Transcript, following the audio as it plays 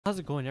How's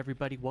it going,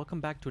 everybody?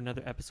 Welcome back to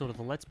another episode of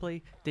the Let's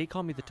Play. They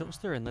call me the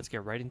Toaster, and let's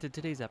get right into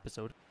today's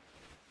episode.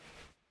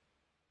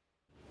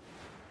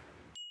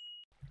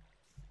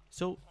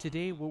 So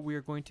today what we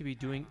are going to be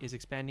doing is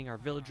expanding our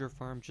villager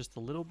farm just a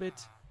little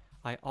bit.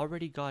 I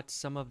already got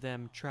some of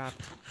them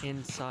trapped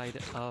inside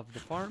of the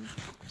farm,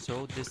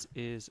 so this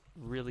is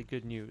really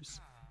good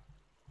news.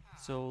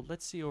 So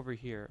let's see over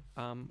here.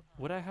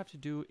 What I have to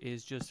do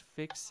is just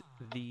fix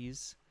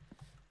these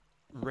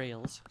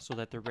rails so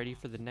that they're ready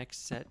for the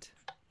next set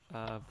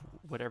of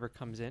whatever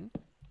comes in.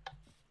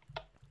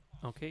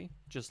 Okay,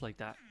 just like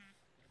that.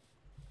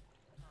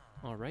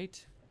 All right,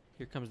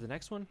 here comes the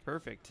next one.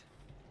 Perfect.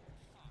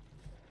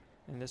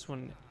 And this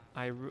one,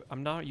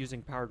 I'm not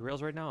using powered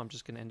rails right now. I'm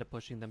just going to end up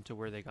pushing them to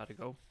where they got to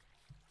go.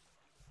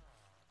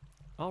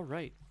 All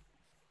right.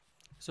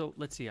 So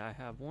let's see. I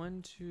have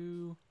 1,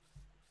 2,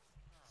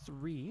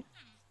 3,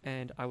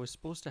 and I was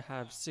supposed to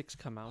have 6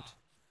 come out.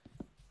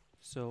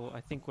 So I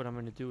think what I'm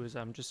going to do is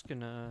I'm just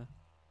going to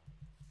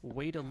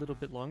wait a little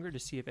bit longer to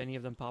see if any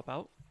of them pop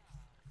out.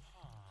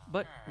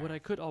 But what I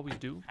could always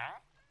do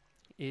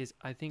is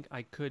I think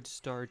I could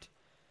start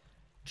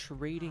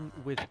trading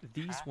with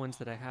these ones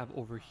that I have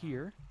over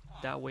here.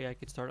 That way I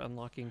could start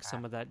unlocking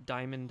some of that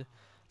diamond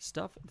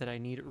stuff that I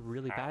need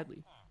really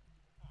badly.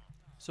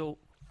 So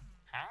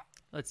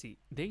let's see,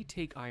 they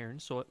take iron,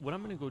 so what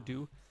I'm gonna go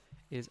do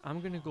is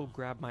I'm gonna go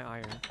grab my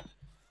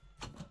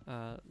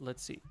iron.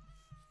 Let's see,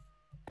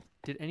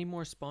 did any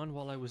more spawn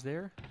while I was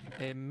there?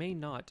 It may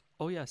not.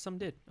 Oh yeah, some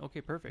did.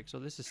 Okay, perfect. So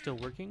this is still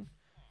working.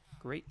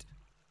 Great.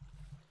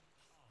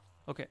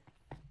 Okay,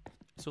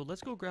 so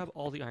let's go grab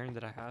all the iron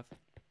that I have.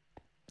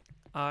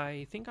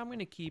 I think I'm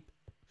gonna keep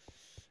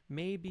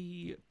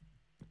maybe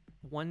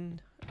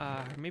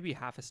maybe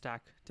half a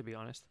stack, to be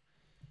honest,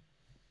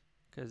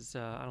 because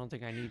I don't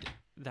think I need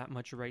that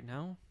much right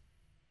now.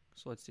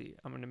 So let's see,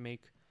 I'm gonna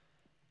make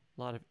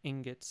a lot of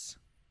ingots.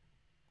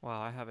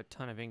 Wow, I have a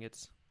ton of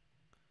ingots.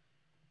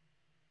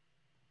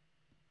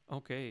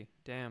 Okay,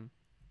 damn.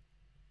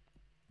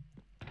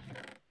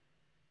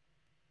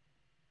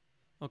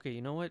 Okay,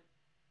 you know what?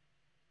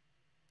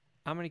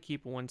 I'm gonna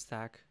keep 1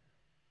 stack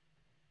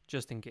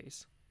just in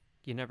case.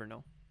 You never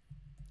know.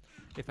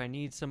 If I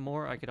need some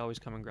more, I could always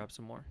come and grab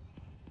some more.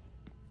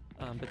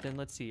 But then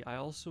let's see, I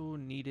also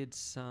needed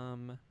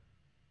some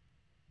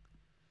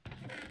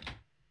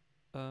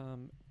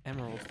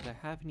emeralds. Did I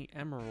have any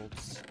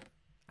emeralds?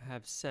 I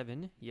have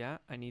 7. Yeah,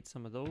 I need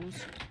some of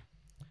those.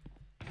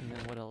 And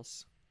then what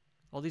else?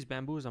 All these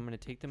bamboos, I'm going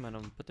to take them and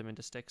I'm going to put them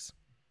into sticks.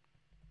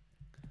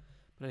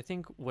 But I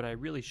think what I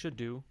really should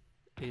do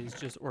is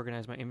just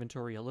organize my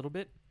inventory a little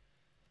bit.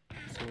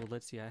 So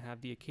let's see, I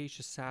have the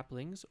acacia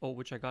saplings,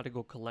 which I got to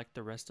go collect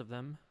the rest of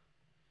them.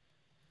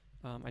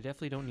 I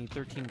definitely don't need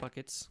 13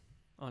 buckets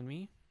on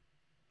me.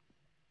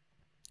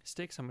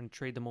 Sticks, I'm going to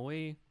trade them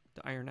away.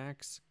 The iron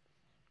axe,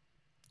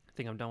 I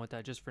think I'm done with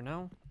that just for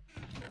now.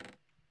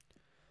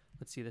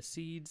 Let's see, the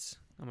seeds,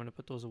 I'm going to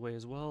put those away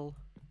as well.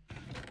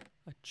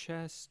 A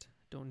chest,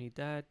 don't need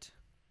that.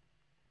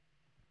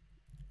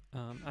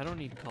 I don't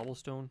need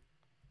cobblestone.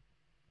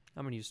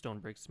 I'm going to use stone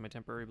bricks as my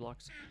temporary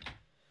blocks.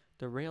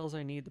 The rails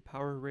I need, the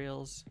power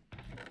rails.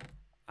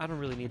 I don't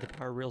really need the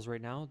power rails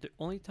right now. The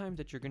only time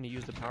that you're going to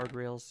use the powered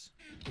rails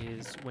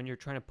is when you're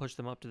trying to push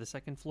them up to the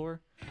 2nd floor.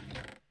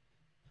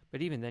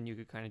 But even then you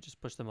could kind of just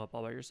push them up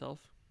all by yourself.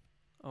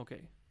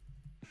 Okay.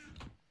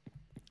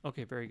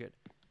 Okay, very good.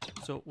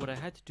 So what I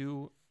had to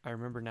do, I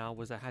remember now,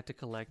 was I had to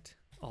collect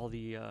all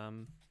the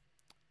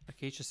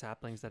acacia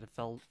saplings that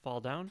have fall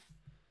down.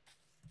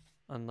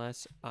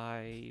 Unless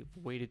I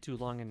waited too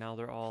long and now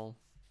they're all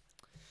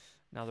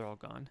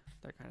gone.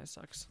 That kind of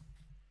sucks.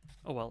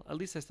 Oh well, at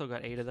least I still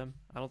got 8 of them.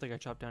 I don't think I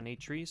chopped down 8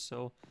 trees,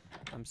 so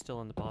I'm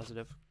still in the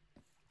positive.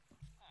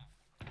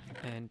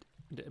 And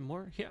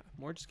more, yeah,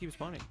 more just keep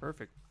spawning.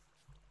 Perfect.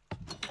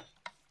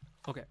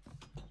 Okay.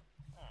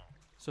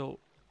 So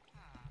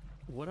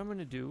what I'm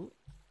gonna do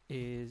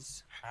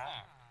is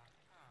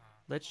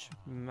let's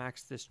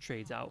max this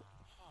trades out.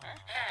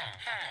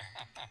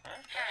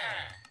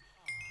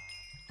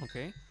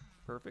 Okay,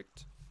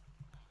 perfect.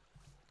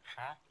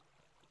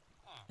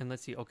 And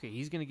let's see, okay,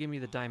 he's gonna give me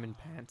the diamond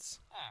pants.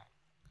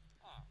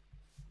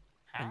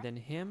 And then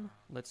him,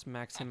 let's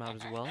max him out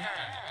as well.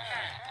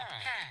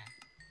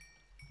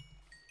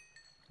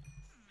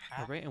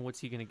 Alright, and what's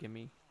he gonna give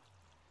me?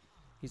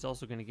 He's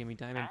also gonna give me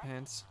diamond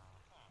pants.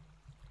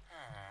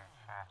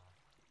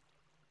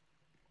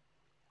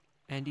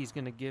 And he's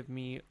gonna give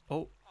me,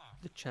 oh,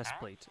 the chest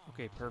plate.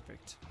 Okay,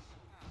 perfect.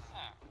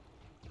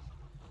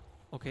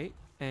 Okay,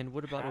 and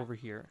what about over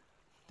here?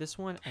 This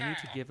one, I need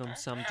to give him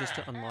some just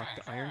to unlock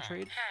the iron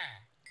trade.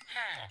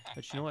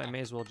 But you know what, I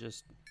may as well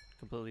just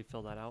completely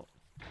fill that out.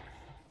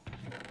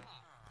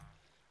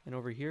 And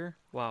over here,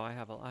 wow, I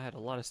had a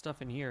lot of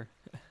stuff in here.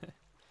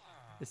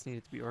 This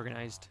needed to be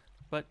organized,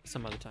 but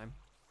some other time.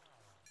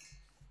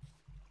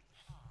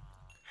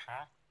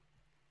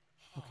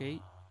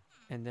 Okay,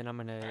 and then I'm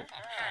gonna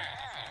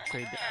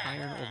trade the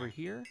iron over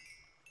here.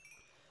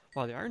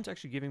 Wow, the iron's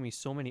actually giving me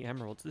so many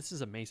emeralds. This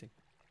is amazing.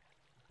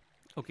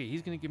 Okay,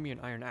 he's gonna give me an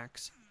iron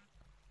axe.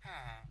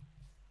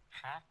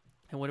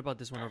 And what about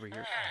this one over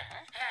here?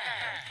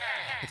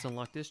 Let's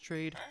unlock this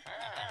trade,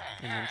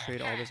 and then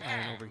trade all this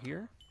iron over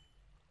here.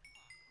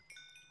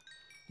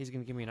 He's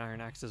going to give me an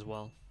iron axe as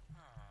well.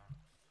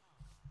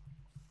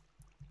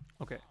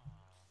 Okay.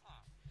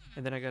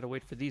 And then I got to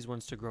wait for these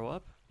ones to grow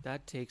up.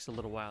 That takes a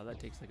little while. That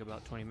takes like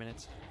about 20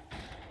 minutes.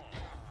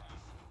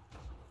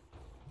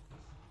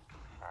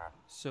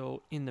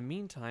 So in the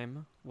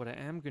meantime, what I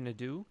am going to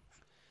do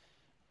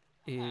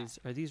is,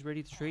 are these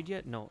ready to trade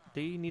yet? No,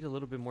 they need a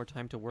little bit more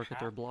time to work at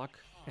their block,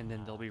 and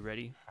then they'll be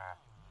ready.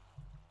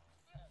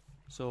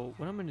 So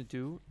what I'm going to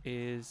do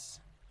is,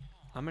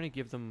 I'm going to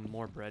give them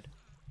more bread.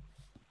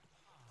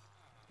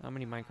 How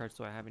many minecarts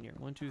do I have in here?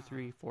 1, 2,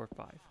 3, 4,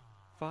 5.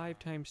 5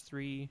 times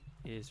 3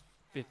 is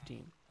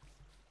 15.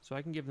 So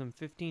I can give them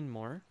 15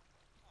 more.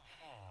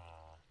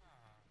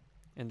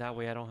 And that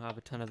way I don't have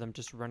a ton of them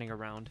just running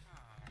around.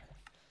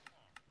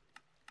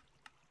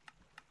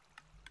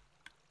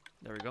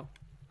 There we go.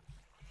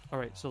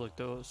 Alright, so look,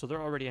 so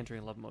they're already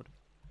entering love mode,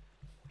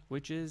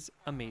 which is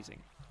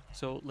amazing.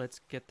 So let's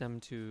get them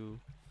to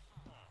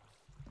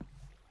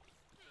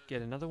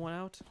get another one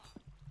out.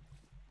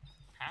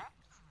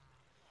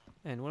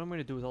 And what I'm going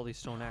to do with all these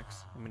stone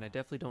axe, I mean, I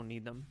definitely don't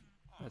need them,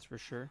 that's for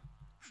sure.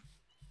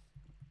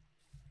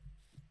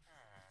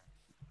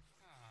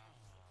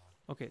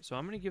 Okay, so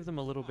I'm going to give them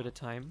a little bit of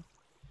time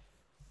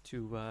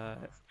to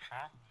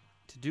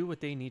do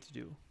what they need to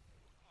do.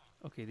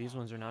 Okay, these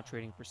ones are now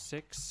trading for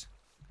 6.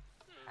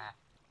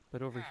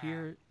 But over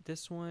here,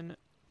 this one,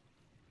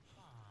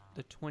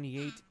 the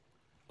 28.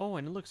 Oh,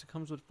 and it looks, it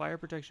comes with fire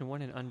protection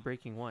 1 and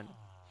unbreaking 1.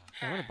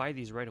 I want to buy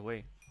these right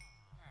away.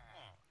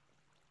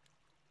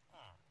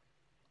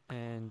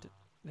 And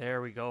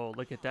there we go.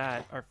 Look at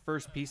that. Our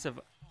first piece of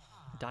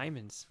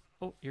diamonds.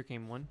 Oh, here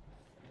came one.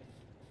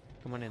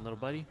 Come on in, little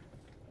buddy.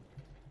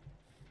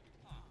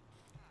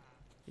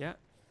 Yeah.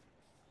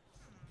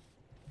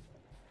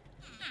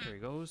 There he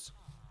goes.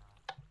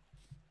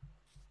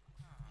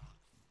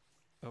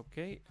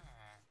 Okay.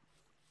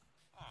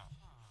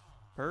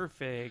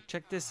 Perfect.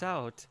 Check this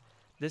out.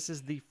 This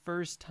is the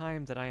first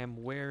time that I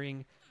am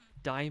wearing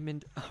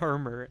diamond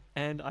armor,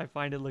 and I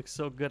find it looks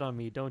so good on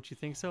me. Don't you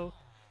think so?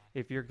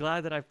 If you're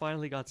glad that I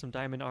finally got some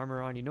diamond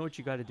armor on, you know what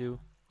you got to do.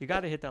 You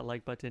got to hit that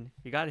like button.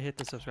 You got to hit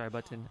the subscribe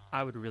button.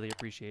 I would really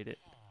appreciate it.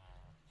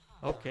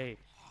 Okay.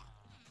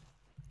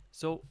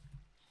 So,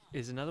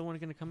 is another one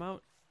going to come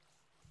out?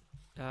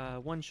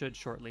 One should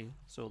shortly.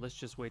 So let's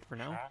just wait for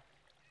now.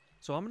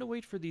 So I'm going to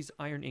wait for these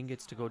iron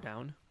ingots to go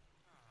down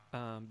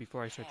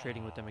before I start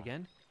trading with them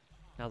again.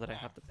 Now that I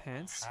have the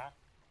pants.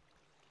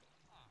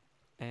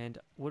 And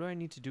what do I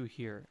need to do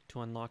here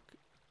to unlock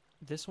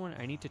this one?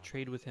 I need to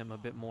trade with him a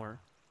bit more.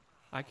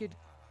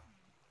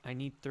 I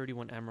need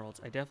 31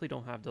 emeralds. I definitely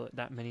don't have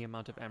that many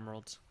amount of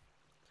emeralds.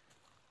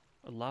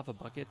 A lava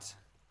bucket.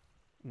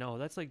 No,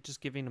 that's like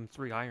just giving him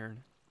 3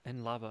 iron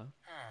and lava.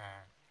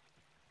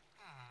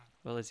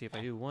 Well, let's see if I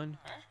do 1,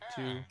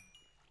 2.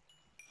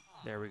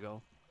 There we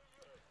go.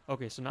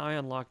 Okay, so now I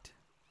unlocked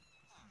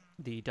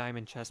the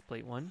diamond chest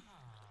plate one,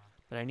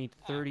 but I need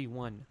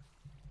 31.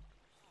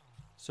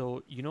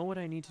 So you know what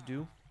I need to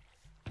do?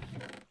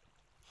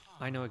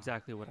 I know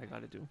exactly what I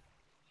gotta do.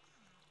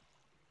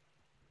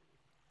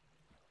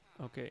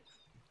 Okay,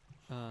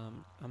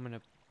 I'm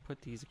gonna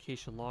put these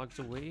acacia logs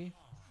away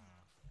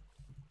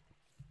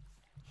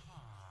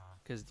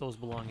because those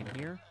belong in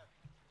here.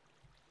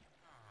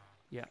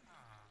 Yeah.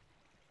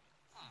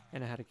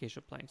 And I had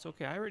acacia planks.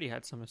 Okay, I already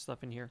had some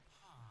stuff in here.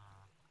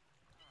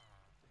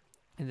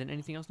 And then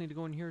anything else need to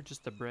go in here?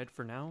 Just the bread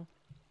for now.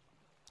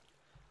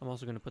 I'm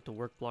also going to put the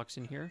work blocks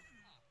in here.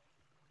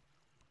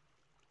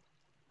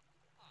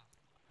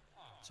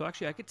 So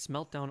actually I could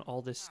smelt down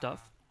all this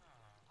stuff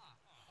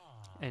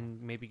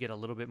and maybe get a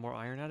little bit more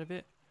iron out of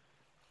it.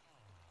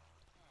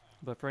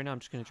 But for right now I'm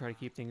just going to try to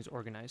keep things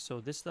organized.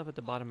 So this stuff at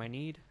the bottom I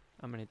need.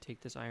 I'm going to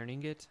take this iron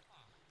ingot.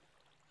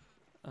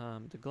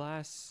 The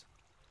glass.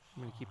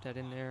 I'm going to keep that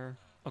in there.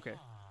 Okay.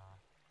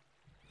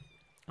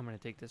 I'm going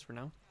to take this for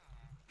now.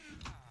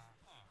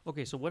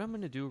 Okay, so what I'm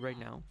going to do right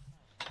now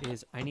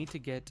is I need to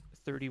get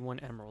 31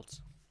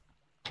 emeralds.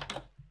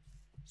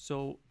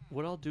 So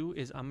what I'll do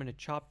is I'm going to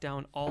chop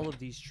down all of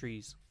these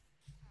trees.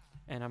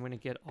 And I'm going to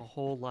get a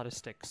whole lot of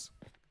sticks.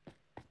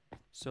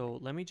 So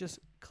let me just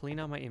clean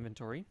out my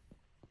inventory.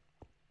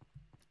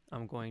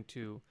 I'm going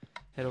to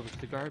head over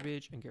to the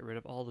garbage and get rid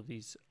of all of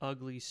these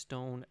ugly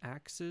stone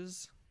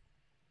axes.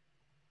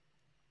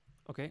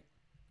 Okay.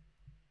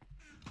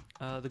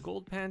 The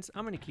gold pants,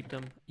 I'm going to keep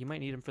them. You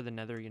might need them for the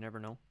nether, you never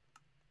know.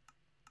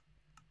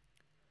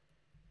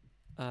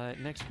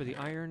 Next for the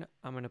iron,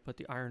 I'm going to put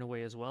the iron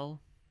away as well.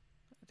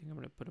 I think I'm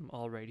going to put them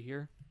all right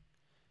here.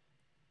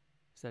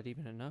 Is that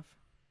even enough?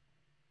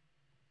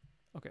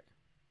 Okay,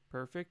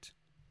 perfect.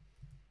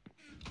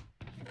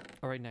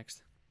 All right,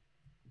 next.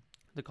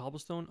 The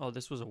cobblestone. Oh,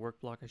 this was a work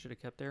block I should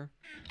have kept there.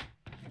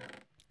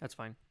 That's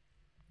fine.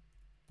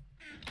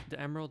 The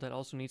emerald, that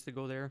also needs to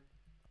go there.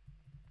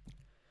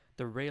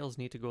 The rails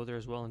need to go there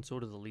as well, and so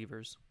do the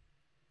levers.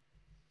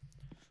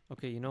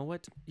 Okay, you know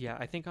what? Yeah,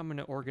 I think I'm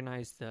gonna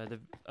organize the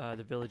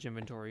village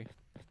inventory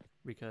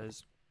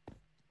because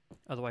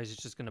otherwise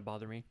it's just gonna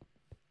bother me.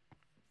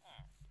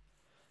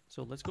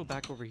 So let's go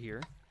back over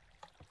here.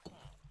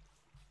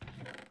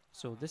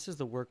 So this is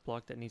the work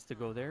block that needs to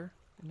go there.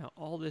 Now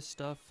all this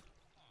stuff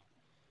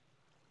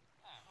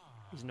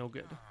is no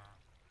good.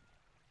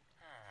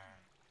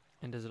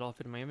 And does it all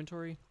fit in my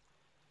inventory?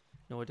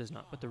 No, it does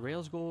not. But the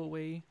rails go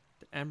away.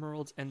 The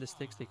emeralds and the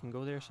sticks, they can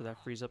go there, so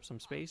that frees up some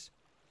space.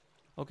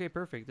 Okay,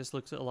 perfect. This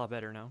looks a lot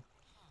better now.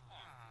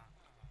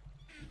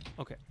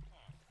 Okay.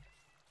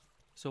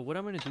 So what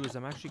I'm going to do is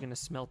I'm actually going to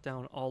smelt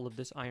down all of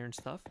this iron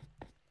stuff.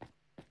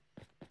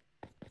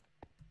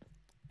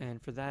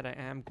 And for that, I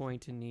am going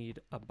to need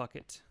a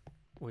bucket,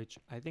 which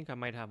I think I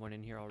might have one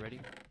in here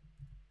already.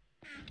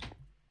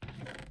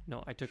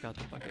 No, I took out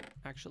the bucket,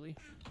 actually.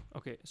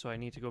 Okay, so I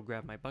need to go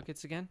grab my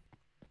buckets again.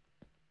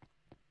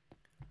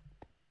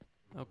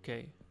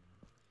 Okay.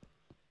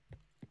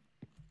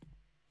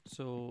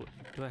 So,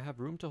 do I have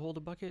room to hold a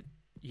bucket?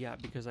 Yeah,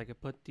 because I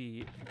could put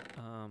the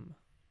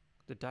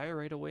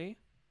diorite away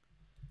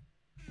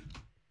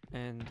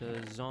and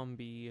the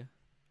zombie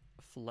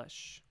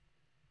flesh.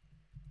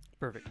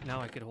 Perfect.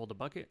 Now I could hold a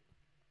bucket.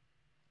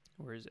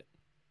 Where is it?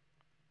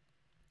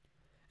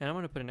 And I'm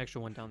going to put an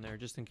extra one down there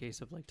just in case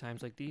of like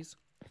times like these.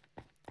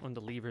 On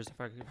the levers if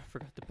I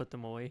forgot to put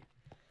them away.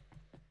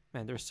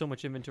 Man, there's so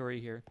much inventory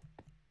here.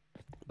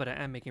 But I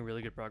am making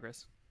really good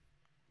progress.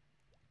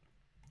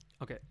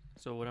 Okay,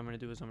 so what I'm going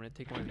to do is I'm going to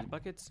take one of these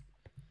buckets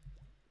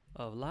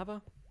of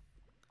lava.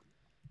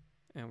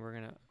 And we're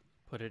going to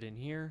put it in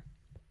here.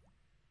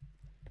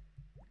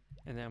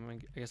 And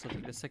then I guess I'll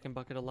take the second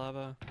bucket of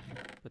lava.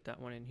 Put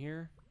that one in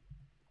here.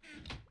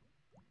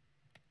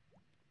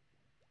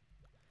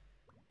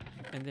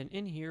 And then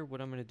in here,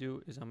 what I'm going to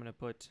do is I'm going to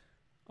put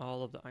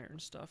all of the iron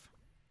stuff.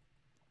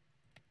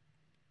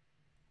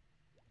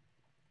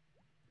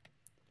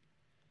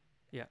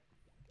 Yeah,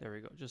 there we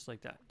go, just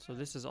like that. So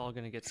this is all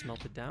going to get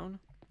smelted down.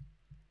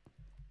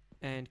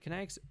 And can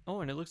I,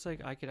 oh, and it looks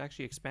like I could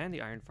actually expand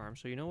the iron farm.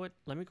 So you know what,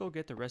 let me go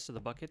get the rest of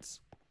the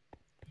buckets.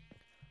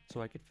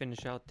 So I could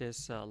finish out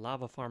this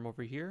lava farm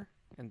over here.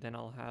 And then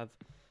I'll have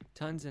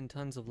tons and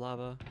tons of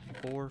lava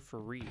for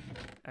free.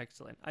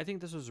 Excellent. I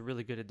think this was a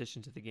really good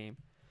addition to the game.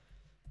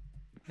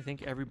 I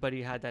think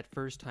everybody had that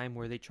first time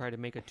where they try to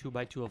make a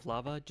 2x2 of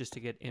lava just to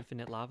get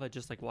infinite lava,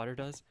 just like water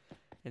does.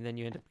 And then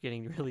you end up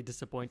getting really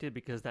disappointed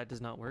because that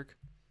does not work.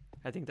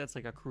 I think that's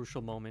like a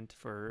crucial moment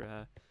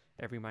for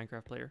every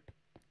Minecraft player.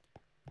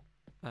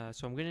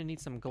 So I'm going to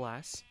need some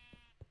glass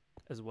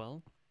as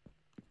well.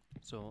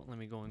 So let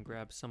me go and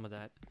grab some of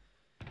that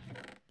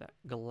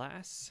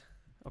glass.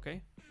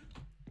 Okay,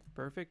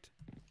 perfect.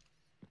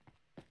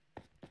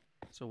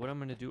 So what I'm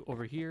going to do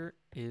over here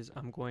is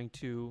I'm going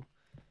to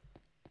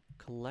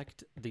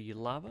collect the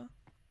lava.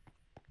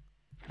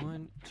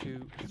 1,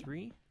 2,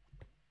 3.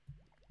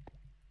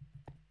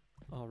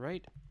 All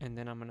right, and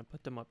then I'm going to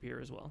put them up here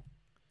as well.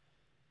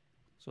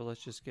 So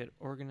let's just get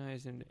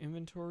organized in the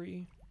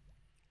inventory.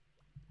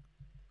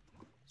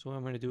 So what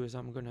I'm going to do is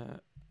I'm going to...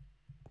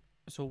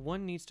 So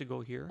one needs to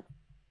go here.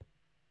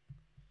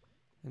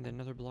 And then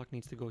another block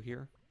needs to go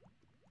here.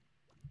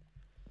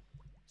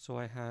 So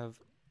I have...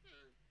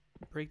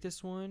 Break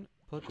this one,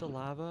 put the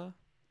lava,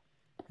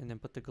 and then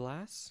put the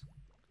glass.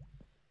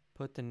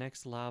 Put the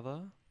next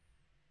lava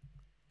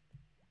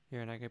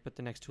here, and I can put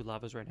the next two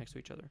lavas right next to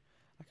each other.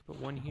 I can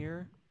put one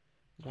here,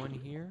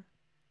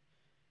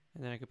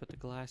 and then I can put the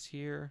glass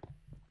here,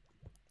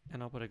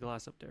 and I'll put a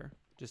glass up there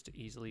just to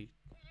easily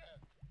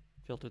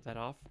filter that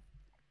off.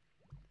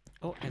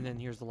 Oh, and then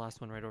here's the last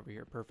one right over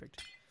here.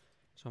 Perfect.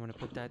 So I'm going to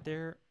put that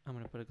there. I'm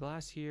going to put a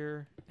glass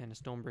here and a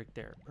stone brick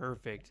there.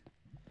 Perfect.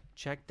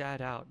 Check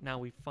that out. Now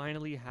we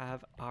finally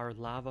have our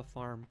lava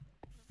farm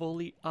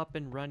fully up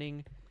and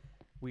running.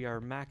 We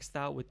are maxed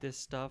out with this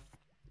stuff.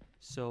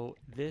 So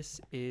this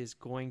is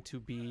going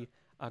to be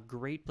a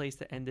great place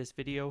to end this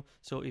video.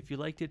 So if you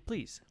liked it,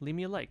 please leave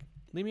me a like,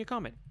 leave me a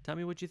comment, tell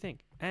me what you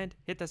think, and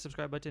hit that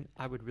subscribe button.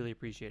 I would really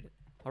appreciate it.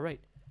 All right,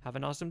 have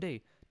an awesome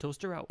day.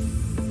 Toaster out.